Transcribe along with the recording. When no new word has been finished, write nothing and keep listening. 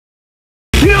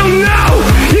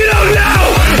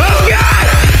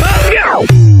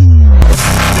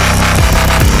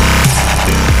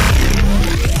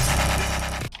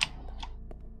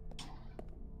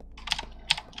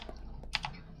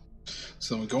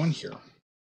go in here.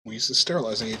 We use the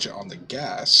sterilizing agent on the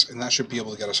gas, and that should be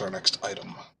able to get us our next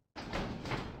item.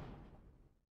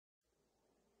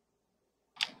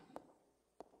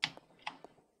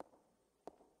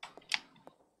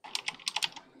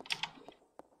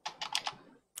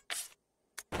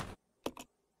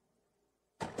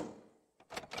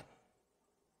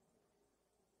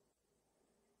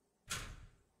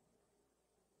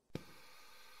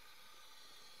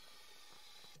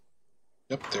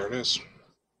 Yep, there it is.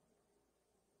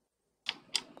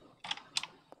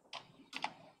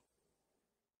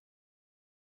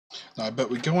 Now I bet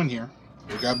we go in here,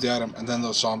 we grab the item, and then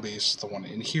those zombies, the one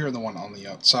in here and the one on the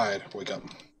outside, wake up.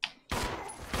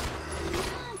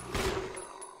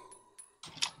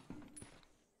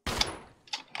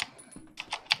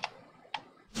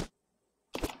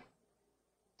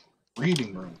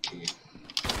 Reading room key.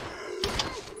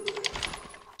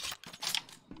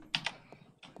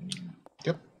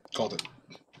 Yep, called it.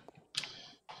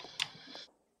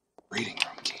 Reading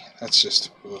room key. That's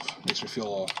just, ugh, makes me feel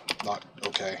all not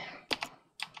okay.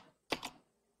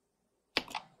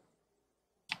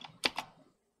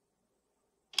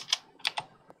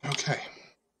 Okay.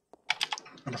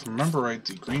 And if I remember right,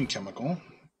 the green chemical,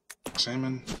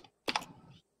 examine.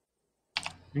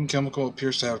 Green chemical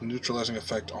appears to have a neutralizing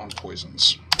effect on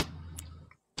poisons.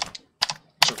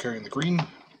 So carrying the green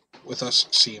with us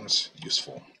seems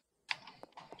useful.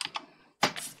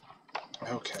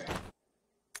 Okay.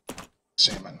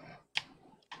 Salmon.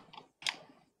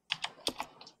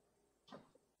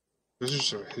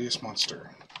 Wizards are a hideous monster.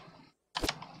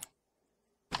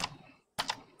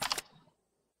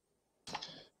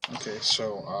 Okay,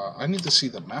 so I need to see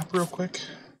the map real quick.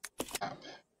 Map.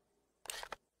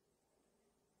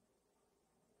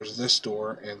 There's this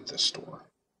door and this door.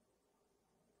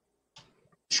 Not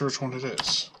sure which one it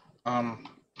is.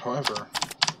 However,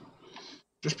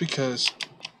 just because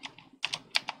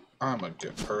I'm a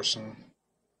good person,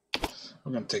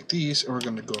 we're going to take these and we're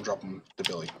going to go and drop them to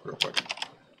Billy real quick.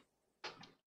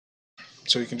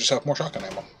 So you can just have more shotgun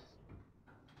ammo.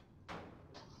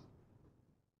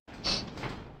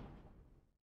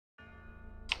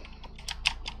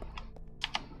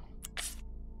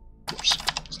 Oops,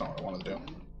 that's not what I wanted to do.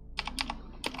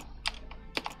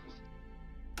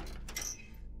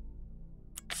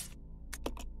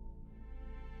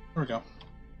 There we go.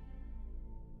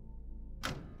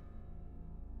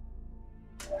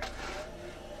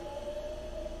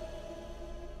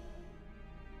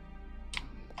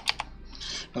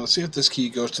 Now let's see if this key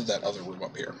goes to that other room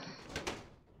up here.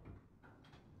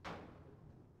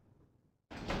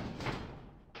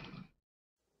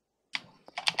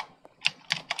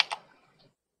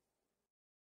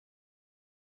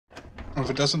 If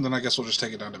it doesn't, then I guess we'll just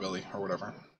take it down to Billy, or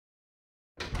whatever.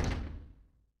 I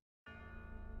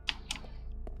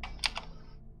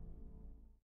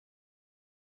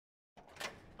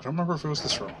don't remember if it was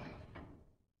this room.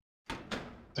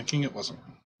 Thinking it wasn't.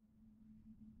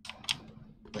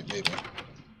 But maybe.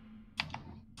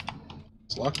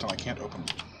 It's locked and I can't open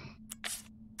it.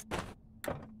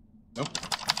 Nope.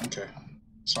 Okay.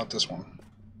 It's not this one.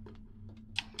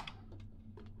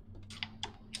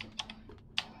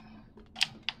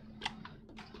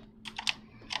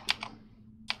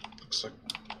 Looks like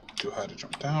too high to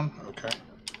jump down. Okay.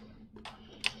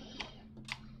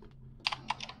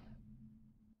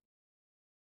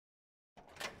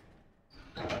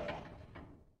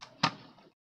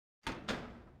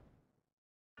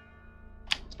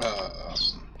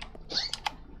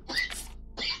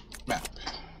 Map.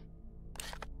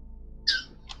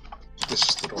 This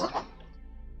is the door.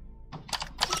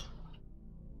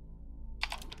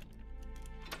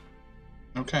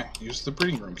 Okay, use the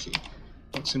breeding room key.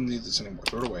 Don't seem to need this anymore.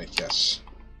 Throw it away. Yes.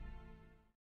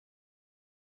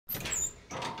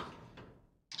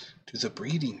 To the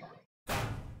breeding room.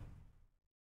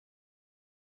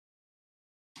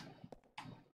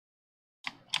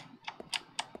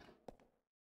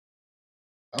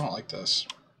 I don't like this.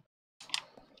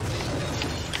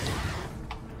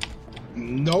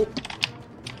 Nope.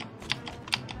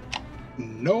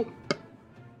 Nope.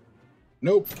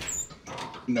 Nope.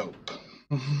 Nope.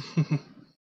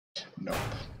 Nope.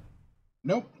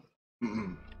 Nope.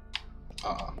 Mm-mm.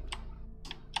 Uh-uh.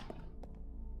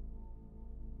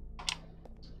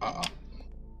 Uh-uh.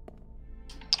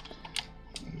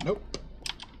 Nope.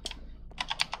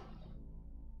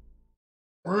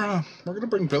 We're gonna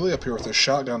bring Billy up here with his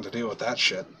shotgun to deal with that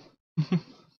shit.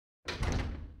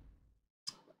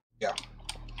 Yeah.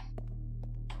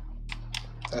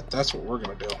 That's what we're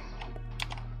gonna do.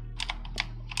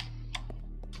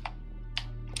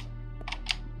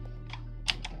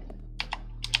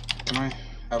 Can I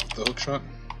have the hook shot?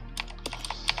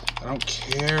 I don't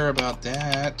care about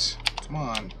that. Come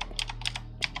on.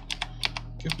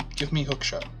 Give me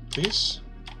hookshot, please?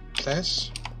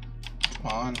 Please? Come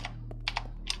on.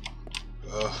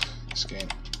 Ugh, this game.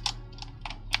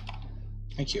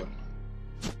 Thank you.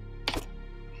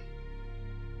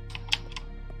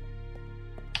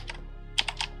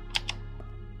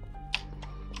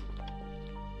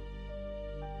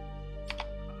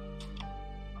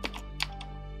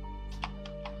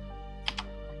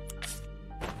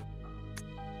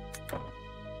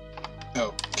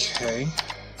 Okay.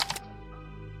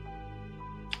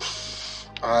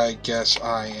 I guess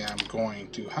I am going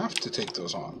to have to take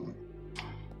those on.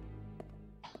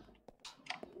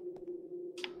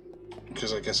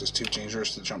 Because I guess it's too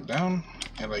dangerous to jump down,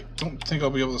 and I don't think I'll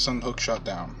be able to send hookshot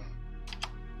down.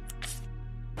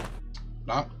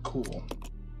 Not cool.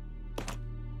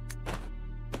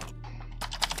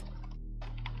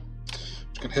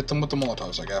 Just gonna hit them with the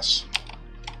Molotovs, I guess.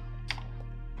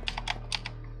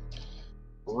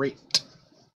 Great.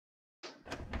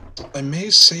 I may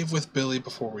save with Billy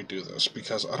before we do this,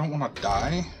 because I don't want to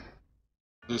die,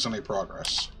 lose any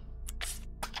progress.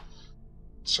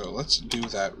 So let's do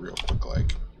that real quick,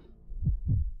 like.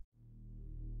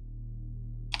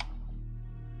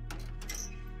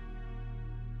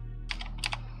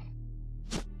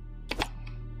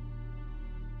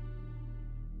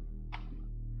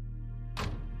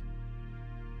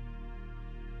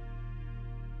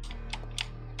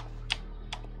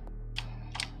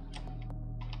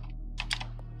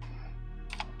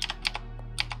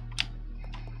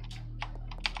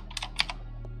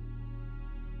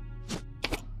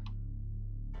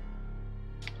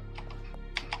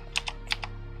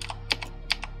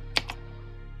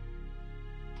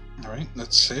 Alright,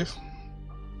 let's save.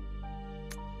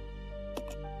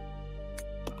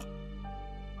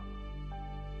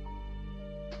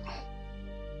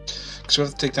 Because we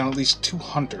have to take down at least 2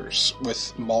 hunters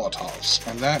with Molotovs,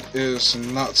 and that is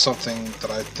not something that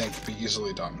I think could be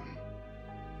easily done.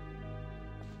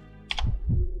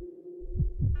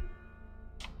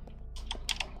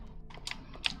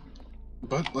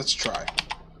 But let's try,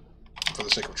 for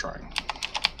the sake of trying.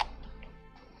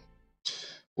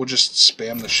 We'll just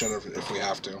spam the shit of it if we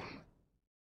have to.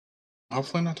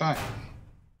 Hopefully not die.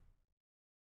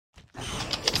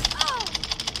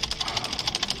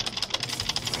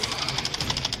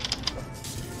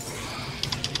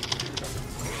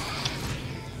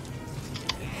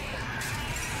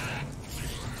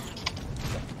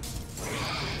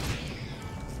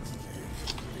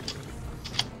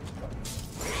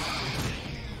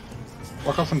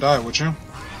 Walk off and die, would you?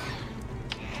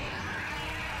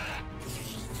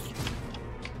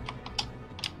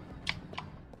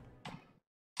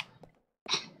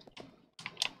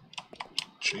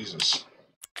 Jesus.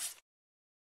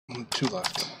 2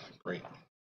 left. Great.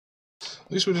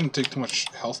 At least we didn't take too much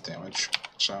health damage,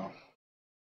 so...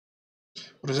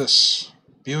 What is this?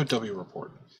 BOW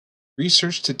report.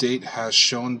 Research to date has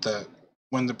shown that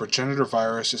when the progenitor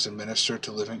virus is administered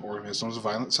to living organisms,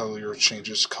 violent cellular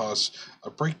changes cause a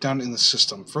breakdown in the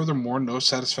system. Furthermore, no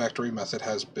satisfactory method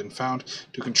has been found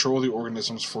to control the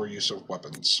organisms for use of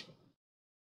weapons.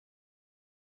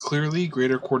 Clearly,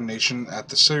 greater coordination at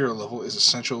the cellular level is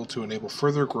essential to enable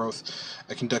further growth.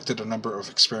 I conducted a number of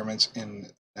experiments in an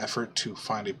effort to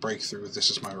find a breakthrough.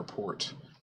 This is my report.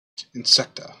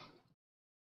 Insecta.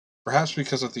 Perhaps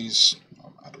because of these...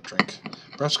 Oh, I don't drink.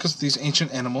 Perhaps because these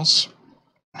ancient animals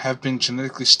have been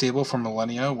genetically stable for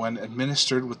millennia. When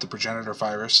administered with the progenitor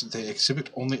virus, they exhibit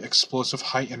only explosive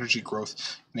high-energy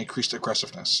growth and increased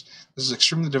aggressiveness. This is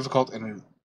extremely difficult and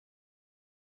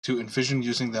to envision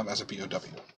using them as a BOW.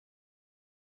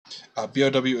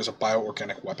 BOW is a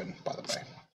bioorganic weapon, by the way.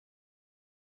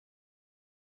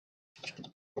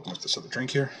 Open up this other drink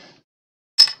here.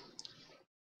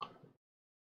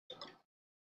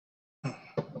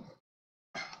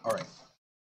 Alright.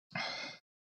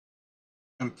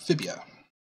 Amphibia.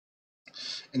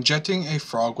 Injecting a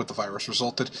frog with the virus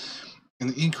resulted in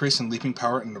the increase in leaping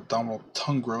power and abdominal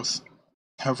tongue growth.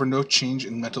 However, no change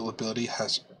in mental ability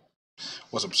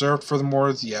was observed.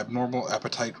 Furthermore, the abnormal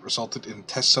appetite resulted in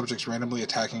test subjects randomly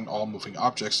attacking all moving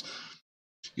objects.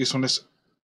 Usefulness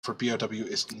for BOW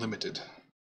is limited.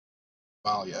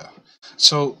 Malia.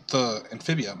 So the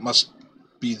amphibia must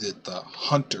be the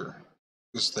hunter,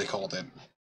 as they called it.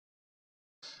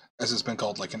 As it's been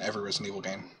called like in every Resident Evil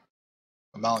game.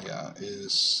 Amalia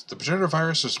is the progenitor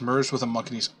virus is merged with a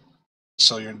monkey's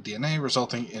cellular DNA,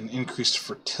 resulting in increased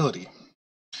fertility.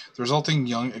 The resulting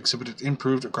young exhibited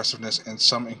improved aggressiveness and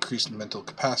some increased mental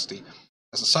capacity.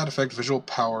 As a side effect, visual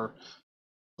power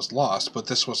was lost, but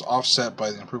this was offset by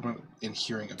the improvement in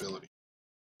hearing ability.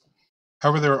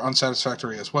 However, they are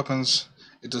unsatisfactory as weapons.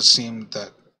 It does seem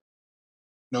that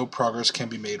no progress can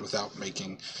be made without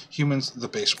making humans the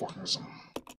base organism.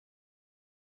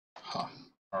 Huh.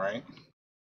 Alright.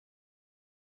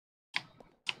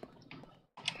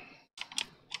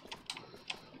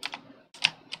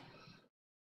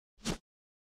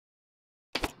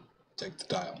 Take the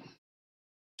dial.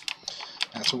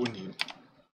 That's what we need.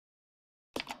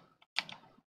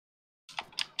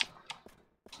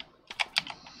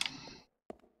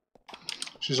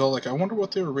 She's all like, I wonder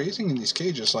what they were raising in these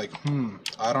cages. Like,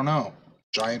 I don't know.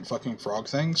 Giant fucking frog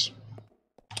things?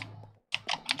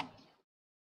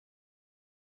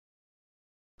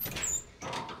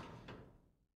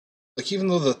 Like, even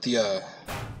though the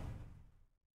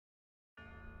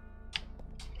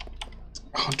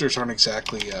hunters aren't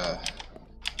exactly the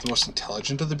most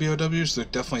intelligent of the BOWs, they're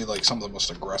definitely like some of the most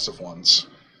aggressive ones.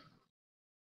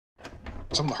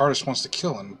 Some of the hardest ones to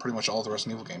kill in pretty much all the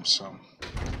Resident Evil games, so.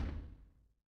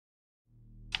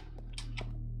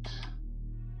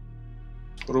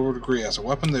 But I would agree, as a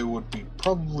weapon, they would be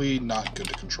probably not good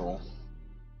to control.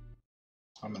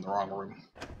 I'm in the wrong room.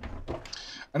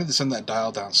 I need to send that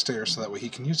dial downstairs so that way he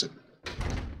can use it.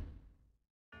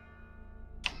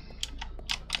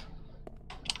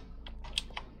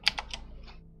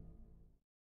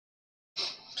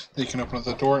 Then you can open up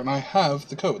the door, and I have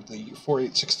the code, the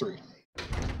 4863.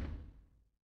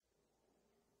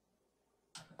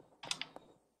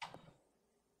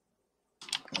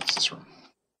 That's this room.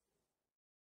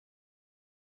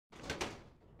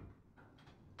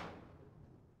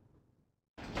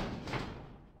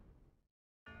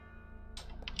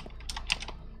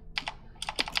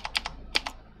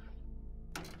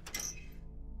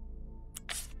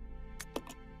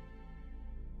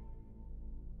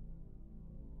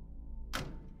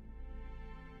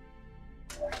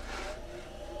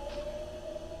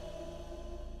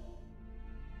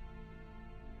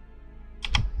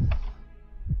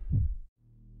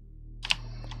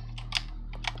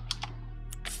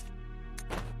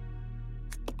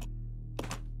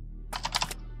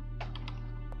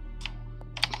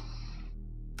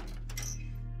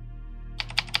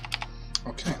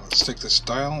 Okay, let's take this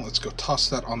dial, let's go toss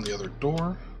that on the other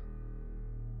door,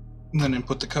 and then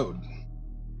input the code.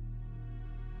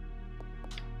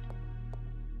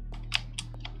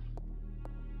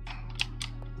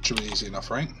 Should be easy enough,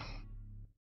 right?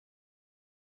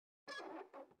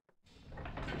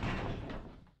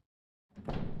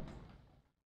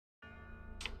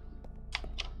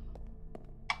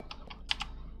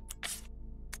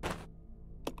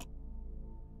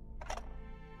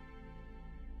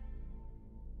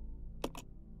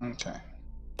 Okay.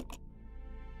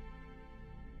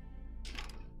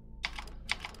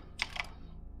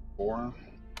 Four.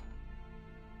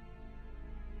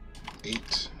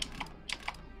 8.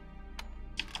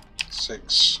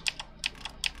 6.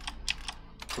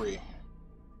 3.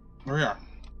 There we are.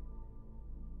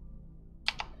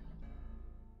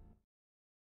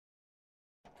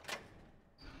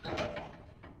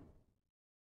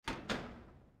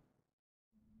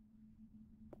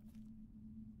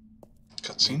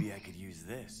 Cutscene. Maybe I could use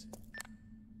this.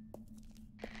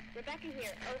 Rebecca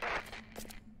here, over.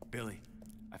 Billy,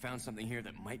 I found something here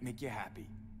that might make you happy.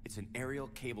 It's an aerial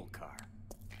cable car.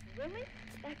 Really?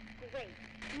 That's great.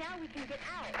 Now we can get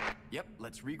out. Yep,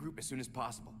 let's regroup as soon as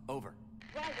possible. Over.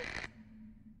 Roger.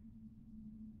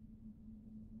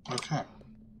 Okay.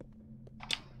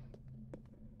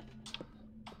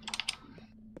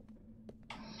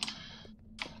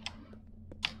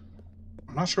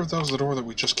 I'm not sure if that was the door that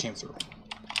we just came through.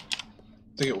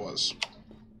 I think it was.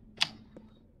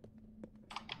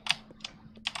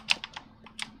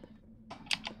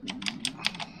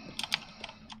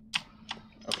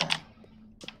 Okay.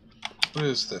 What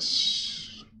is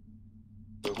this?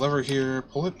 The lever here,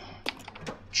 pull it?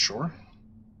 Sure.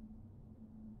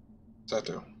 What's that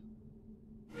do?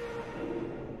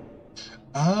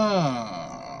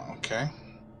 Ah, okay.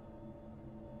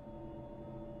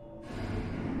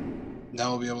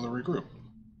 Now we'll be able to regroup.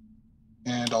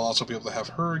 And I'll also be able to have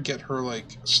her get her,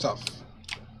 like, stuff.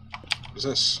 What is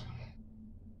this?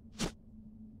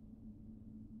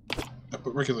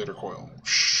 Output regulator coil.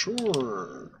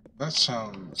 Sure. That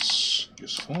sounds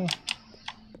useful.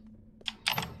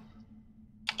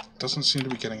 Doesn't seem to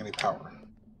be getting any power.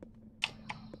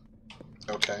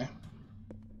 Okay.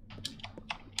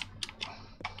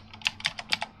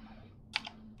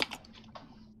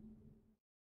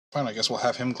 Fine, I guess we'll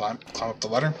have him climb up the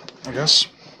ladder, I guess.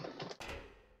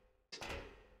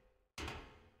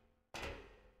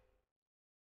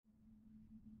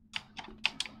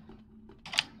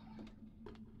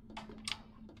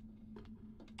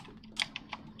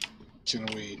 Can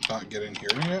we not get in here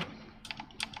yet?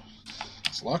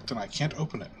 It's locked and I can't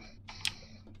open it.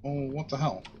 Oh, what the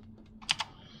hell?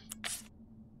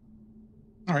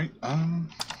 Alright,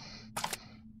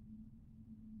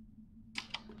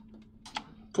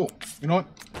 cool. You know what?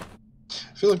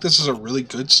 I feel like this is a really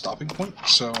good stopping point,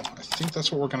 so I think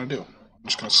that's what we're gonna do. I'm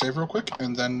just gonna save real quick,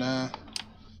 and then,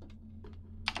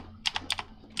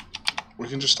 we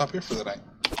can just stop here for the night.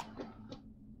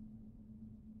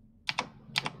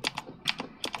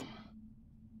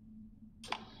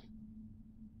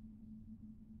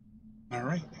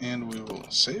 Alright, and we will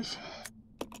save.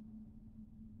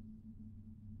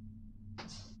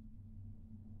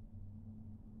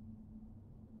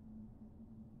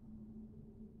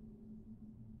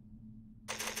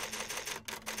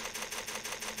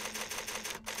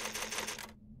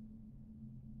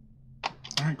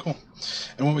 Alright, cool.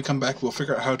 And when we come back, we'll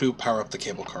figure out how to power up the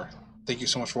cable car. Thank you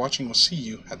so much for watching. We'll see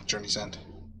you at the journey's end.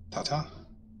 Ta-ta.